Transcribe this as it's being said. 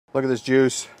Look at this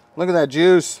juice. Look at that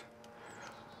juice.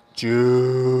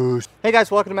 Juice. Hey guys,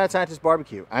 welcome to Mad Scientist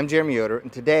BBQ. I'm Jeremy Yoder, and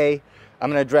today I'm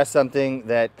going to address something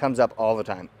that comes up all the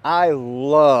time. I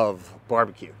love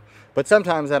barbecue, but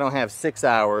sometimes I don't have 6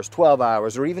 hours, 12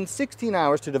 hours, or even 16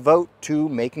 hours to devote to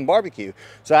making barbecue.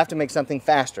 So I have to make something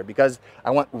faster because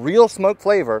I want real smoke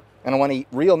flavor and I want to eat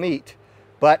real meat,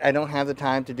 but I don't have the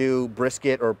time to do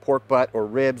brisket or pork butt or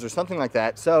ribs or something like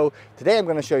that. So today I'm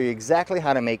going to show you exactly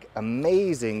how to make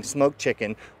amazing smoked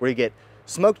chicken, where you get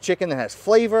smoked chicken that has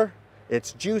flavor,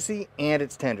 it's juicy, and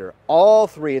it's tender. All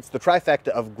three, it's the trifecta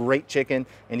of great chicken,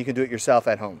 and you can do it yourself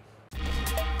at home.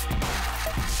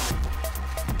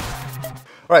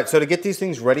 All right, so to get these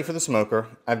things ready for the smoker,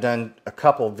 I've done a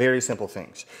couple very simple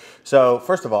things. So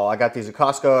first of all, I got these at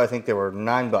Costco. I think they were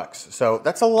 $9. So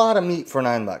that's a lot of meat for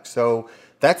 $9. So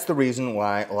that's the reason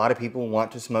why a lot of people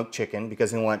want to smoke chicken,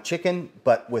 because they want chicken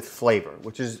but with flavor,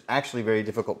 which is actually very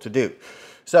difficult to do.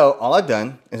 So all I've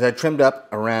done is I trimmed up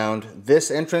around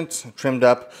this entrance, trimmed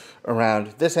up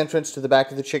around this entrance to the back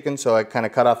of the chicken. So I kind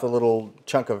of cut off a little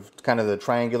chunk of kind of the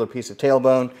triangular piece of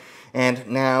tailbone. And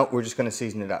now we're just going to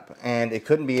season it up. And it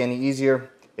couldn't be any easier.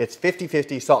 It's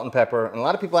 50-50 salt and pepper. And a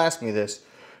lot of people ask me this,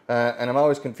 and I'm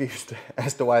always confused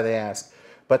as to why they ask.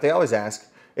 But they always ask,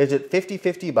 is it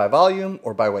 50-50 by volume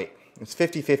or by weight? It's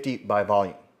 50-50 by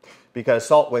volume, because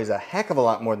salt weighs a heck of a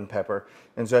lot more than pepper.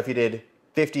 And so if you did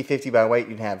 50-50 by weight,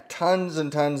 you'd have tons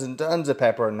and tons and tons of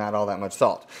pepper and not all that much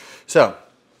salt. So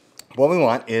what we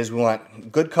want is we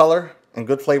want good color and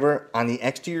good flavor on the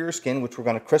exterior skin, which we're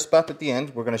going to crisp up at the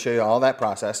end. We're going to show you all that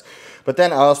process. But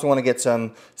then I also want to get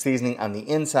some seasoning on the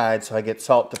inside, so I get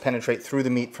salt to penetrate through the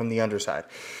meat from the underside.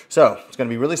 So it's going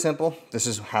to be really simple. This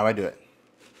is how I do it.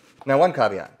 Now, one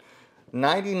caveat.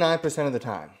 99% of the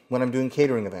time when I'm doing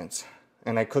catering events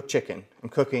and I cook chicken, I'm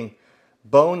cooking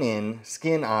bone-in,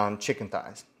 skin-on chicken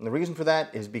thighs. And the reason for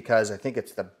that is because I think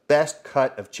it's the best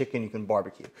cut of chicken you can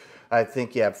barbecue. I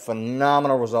think you have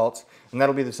phenomenal results, and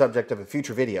that'll be the subject of a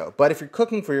future video. But if you're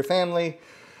cooking for your family,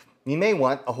 you may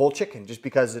want a whole chicken just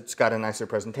because it's got a nicer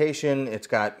presentation, it's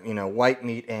got, you know, white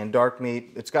meat and dark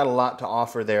meat. It's got a lot to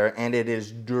offer there, and it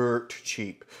is dirt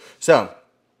cheap. So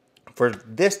for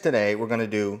this today, we're going to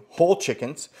do whole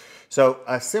chickens. So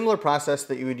a similar process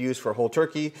that you would use for whole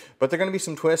turkey, but there are going to be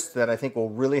some twists that I think will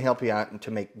really help you out and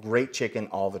to make great chicken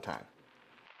all the time.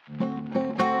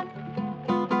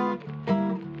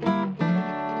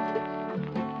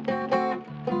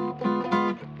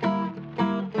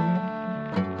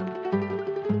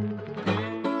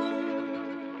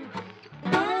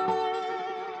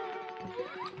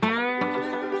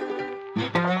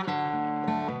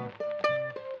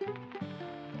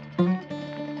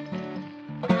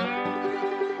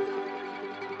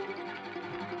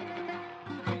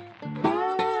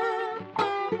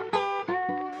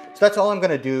 So that's all I'm going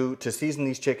to do to season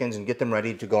these chickens and get them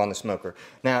ready to go on the smoker.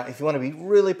 Now, if you want to be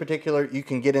really particular, you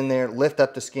can get in there, lift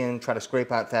up the skin, try to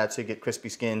scrape out fat so you get crispy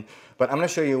skin. But I'm going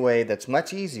to show you a way that's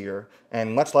much easier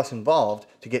and much less involved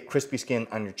to get crispy skin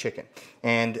on your chicken.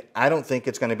 And I don't think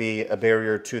it's going to be a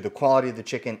barrier to the quality of the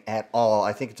chicken at all.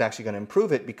 I think it's actually going to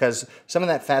improve it, because some of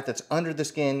that fat that's under the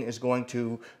skin is going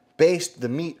to baste the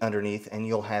meat underneath, and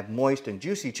you'll have moist and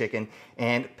juicy chicken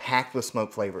and packed with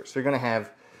smoke flavors. So you're going to have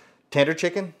tender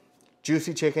chicken,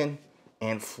 juicy chicken,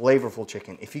 and flavorful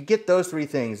chicken. If you get those three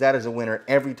things, that is a winner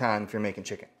every time if you're making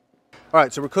chicken. All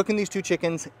right, so we're cooking these two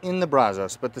chickens in the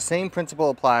Brazos, but the same principle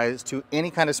applies to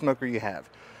any kind of smoker you have.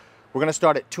 We're going to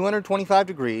start at 225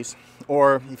 degrees,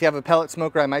 or if you have a pellet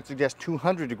smoker, I might suggest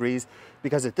 200 degrees,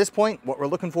 because at this point, what we're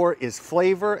looking for is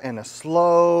flavor and a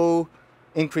slow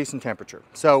increase in temperature.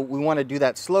 So we want to do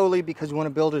that slowly because we want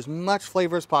to build as much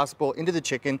flavor as possible into the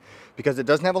chicken, because it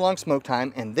doesn't have a long smoke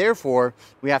time, and therefore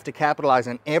we have to capitalize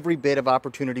on every bit of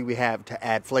opportunity we have to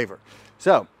add flavor.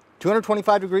 So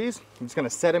 225 degrees, I'm just going to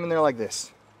set them in there like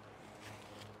this.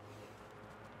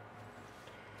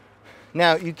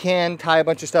 Now you can tie a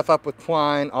bunch of stuff up with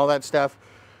twine, all that stuff,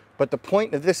 but the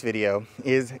point of this video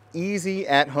is easy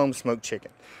at-home smoked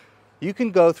chicken. You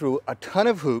can go through a ton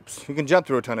of hoops, you can jump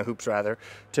through a ton of hoops rather,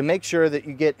 to make sure that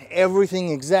you get everything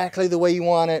exactly the way you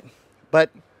want it. But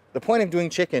the point of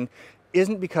doing chicken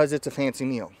isn't because it's a fancy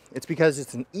meal. It's because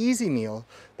it's an easy meal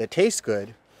that tastes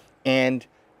good and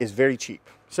is very cheap.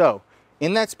 So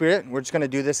in that spirit, we're just going to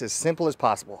do this as simple as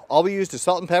possible. All we used is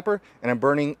salt and pepper, and I'm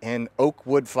burning an oak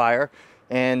wood fire.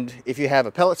 And if you have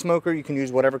a pellet smoker, you can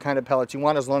use whatever kind of pellets you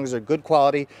want, as long as they're good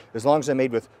quality, as long as they're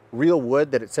made with real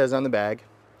wood that it says on the bag.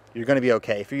 You're going to be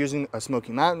okay. If you're using a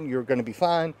Smoky Mountain, you're going to be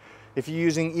fine. If you're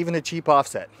using even a cheap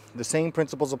offset, the same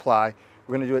principles apply.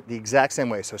 We're going to do it the exact same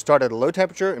way. So start at a low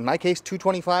temperature, in my case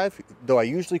 225, though I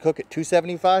usually cook at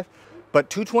 275. but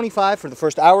 225 for the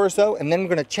first hour or so, and then we're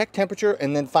gonna check temperature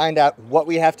and then find out what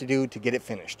we have to do to get it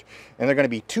finished. And there are gonna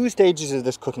be 2 stages of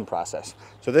this cooking process.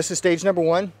 So this is stage number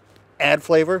 1, add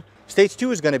flavor. Stage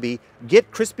 2 is gonna be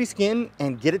get crispy skin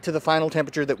and get it to the final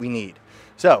temperature that we need.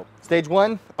 So stage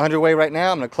 1 underway right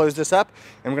now. I'm gonna close this up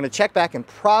and we're gonna check back in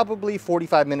probably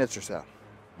 45 minutes or so.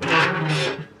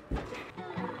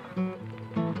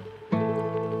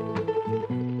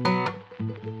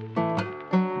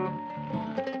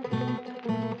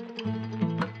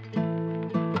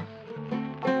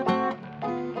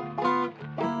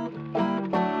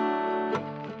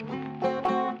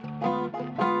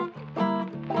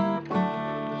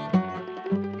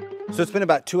 So it's been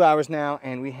about 2 hours now,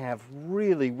 and we have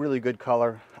really, really good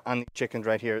color on the chickens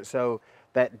right here. So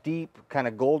that deep kind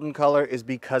of golden color is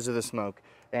because of the smoke.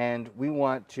 And we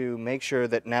want to make sure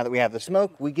that now that we have the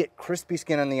smoke, we get crispy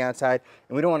skin on the outside,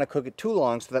 and we don't want to cook it too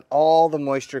long so that all the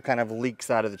moisture kind of leaks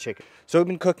out of the chicken. So we've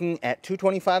been cooking at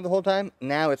 225 the whole time.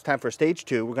 Now it's time for stage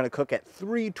 2. We're going to cook at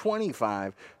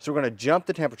 325. So we're going to jump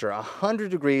the temperature 100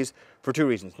 degrees for 2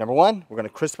 reasons. Number 1, we're going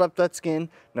to crisp up that skin.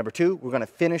 Number 2, we're going to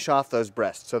finish off those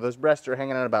breasts. So those breasts are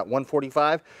hanging out about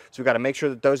 145. So we've got to make sure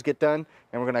that those get done,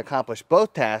 and we're going to accomplish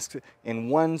both tasks in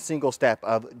one single step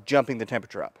of jumping the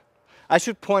temperature up. I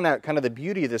should point out kind of the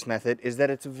beauty of this method is that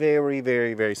it's very,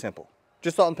 very, very simple.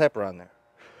 Just salt and pepper on there.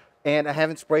 And I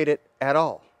haven't sprayed it at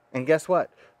all. And guess what?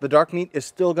 The dark meat is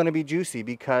still going to be juicy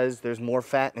because there's more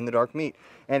fat in the dark meat.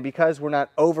 And because we're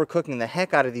not overcooking the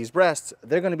heck out of these breasts,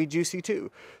 they're going to be juicy too.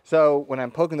 So when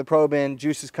I'm poking the probe in,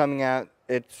 juice is coming out.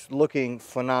 It's looking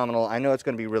phenomenal. I know it's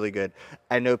going to be really good.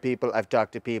 I know people, I've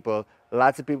talked to people.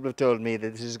 Lots of people have told me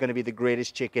that this is going to be the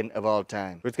greatest chicken of all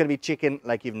time. It's going to be chicken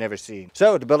like you've never seen.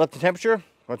 So to build up the temperature,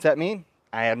 what's that mean?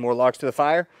 I add more logs to the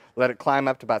fire, let it climb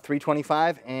up to about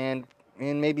 325, and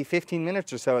in maybe 15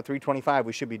 minutes or so at 325,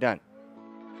 we should be done.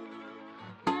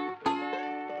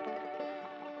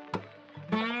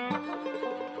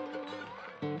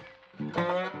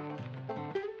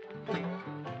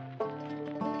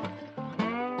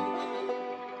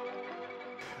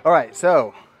 All right,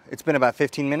 so it's been about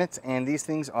 15 minutes and these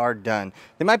things are done.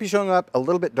 They might be showing up a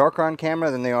little bit darker on camera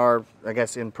than they are, I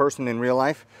guess, in person in real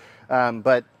life.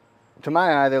 But to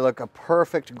my eye, they look a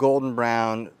perfect golden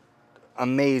brown,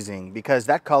 amazing, because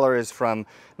that color is from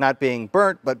not being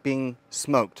burnt, but being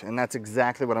smoked. And that's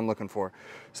exactly what I'm looking for.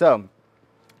 So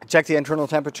check the internal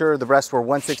temperature. The breasts were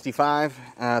 165,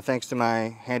 thanks to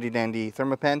my handy dandy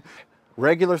thermopen.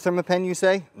 Regular thermopen, you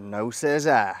say? No, says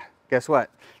I. Guess what?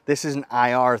 This is an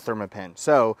IR thermopen.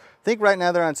 So I think right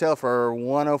now they're on sale for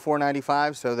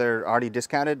 $104.95, so they're already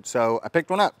discounted. So I picked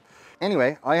one up.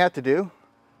 Anyway, all you have to do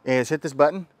is hit this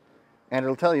button and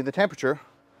it'll tell you the temperature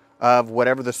of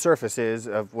whatever the surface is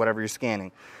of whatever you're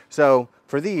scanning. So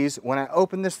for these, when I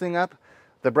opened this thing up,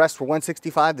 the breasts were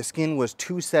 165, the skin was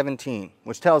 217,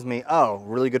 which tells me, oh,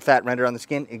 really good fat render on the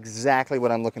skin, exactly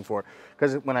what I'm looking for.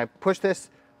 Because when I push this,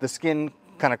 the skin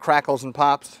kind of crackles and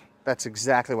pops. That's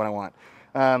exactly what I want.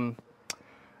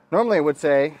 Normally I would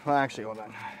say, well, actually, hold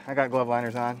on. I got glove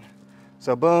liners on.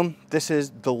 So boom, this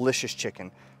is delicious chicken.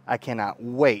 I cannot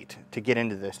wait to get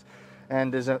into this.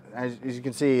 And as you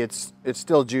can see, it's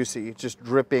still juicy. It's just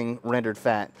dripping rendered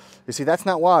fat. You see, that's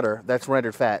not water, that's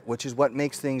rendered fat, which is what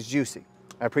makes things juicy.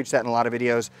 I preach that in a lot of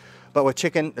videos. But with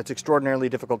chicken, that's extraordinarily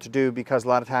difficult to do because a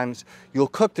lot of times you'll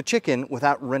cook the chicken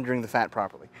without rendering the fat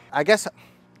properly. I guess,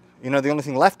 you know, the only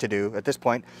thing left to do at this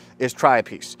point is try a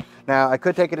piece. Now, I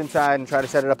could take it inside and try to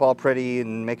set it up all pretty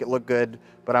and make it look good,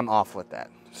 but I'm off with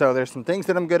that. So there's some things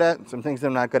that I'm good at, some things that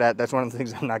I'm not good at. That's one of the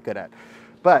things I'm not good at.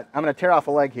 But I'm gonna tear off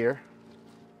a leg here.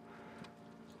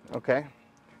 Okay.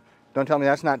 Don't tell me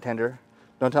that's not tender.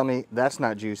 Don't tell me that's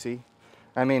not juicy.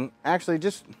 I mean, actually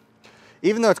just,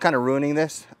 even though it's kind of ruining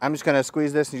this, I'm just gonna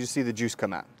squeeze this and you just see the juice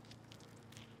come out.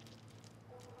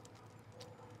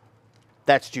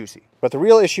 That's juicy. But the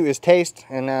real issue is taste,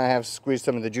 and now I have squeezed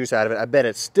some of the juice out of it. I bet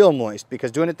it's still moist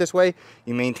because doing it this way,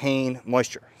 you maintain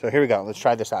moisture. So here we go, let's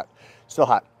try this out. Still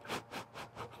hot.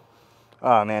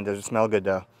 Oh man, does it smell good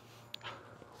though.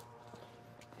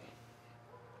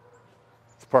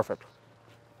 It's perfect.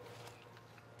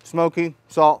 Smoky,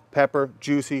 salt, pepper,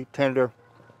 juicy, tender,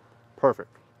 perfect.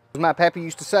 As my pappy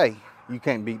used to say, you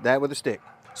can't beat that with a stick.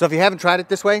 So if you haven't tried it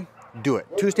this way, do it.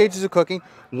 2 stages of cooking,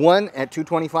 one at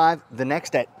 225, the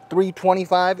next at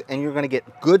 325, and you're gonna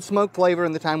get good smoke flavor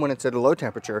in the time when it's at a low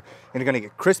temperature, and you're gonna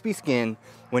get crispy skin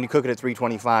when you cook it at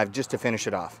 325 just to finish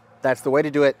it off. That's the way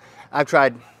to do it. I've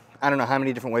tried, I don't know how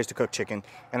many different ways to cook chicken,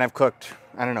 and I've cooked,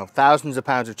 I don't know, thousands of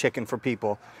pounds of chicken for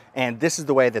people, and this is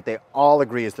the way that they all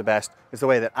agree is the best. It's the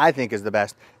way that I think is the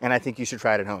best, and I think you should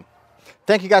try it at home.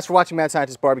 thank you guys for watching Mad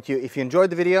Scientist BBQ. If you enjoyed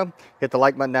the video, hit the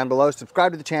like button down below,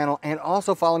 subscribe to the channel, and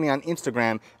also follow me on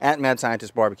Instagram at Mad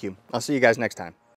Scientist BBQ. I'll see you guys next time.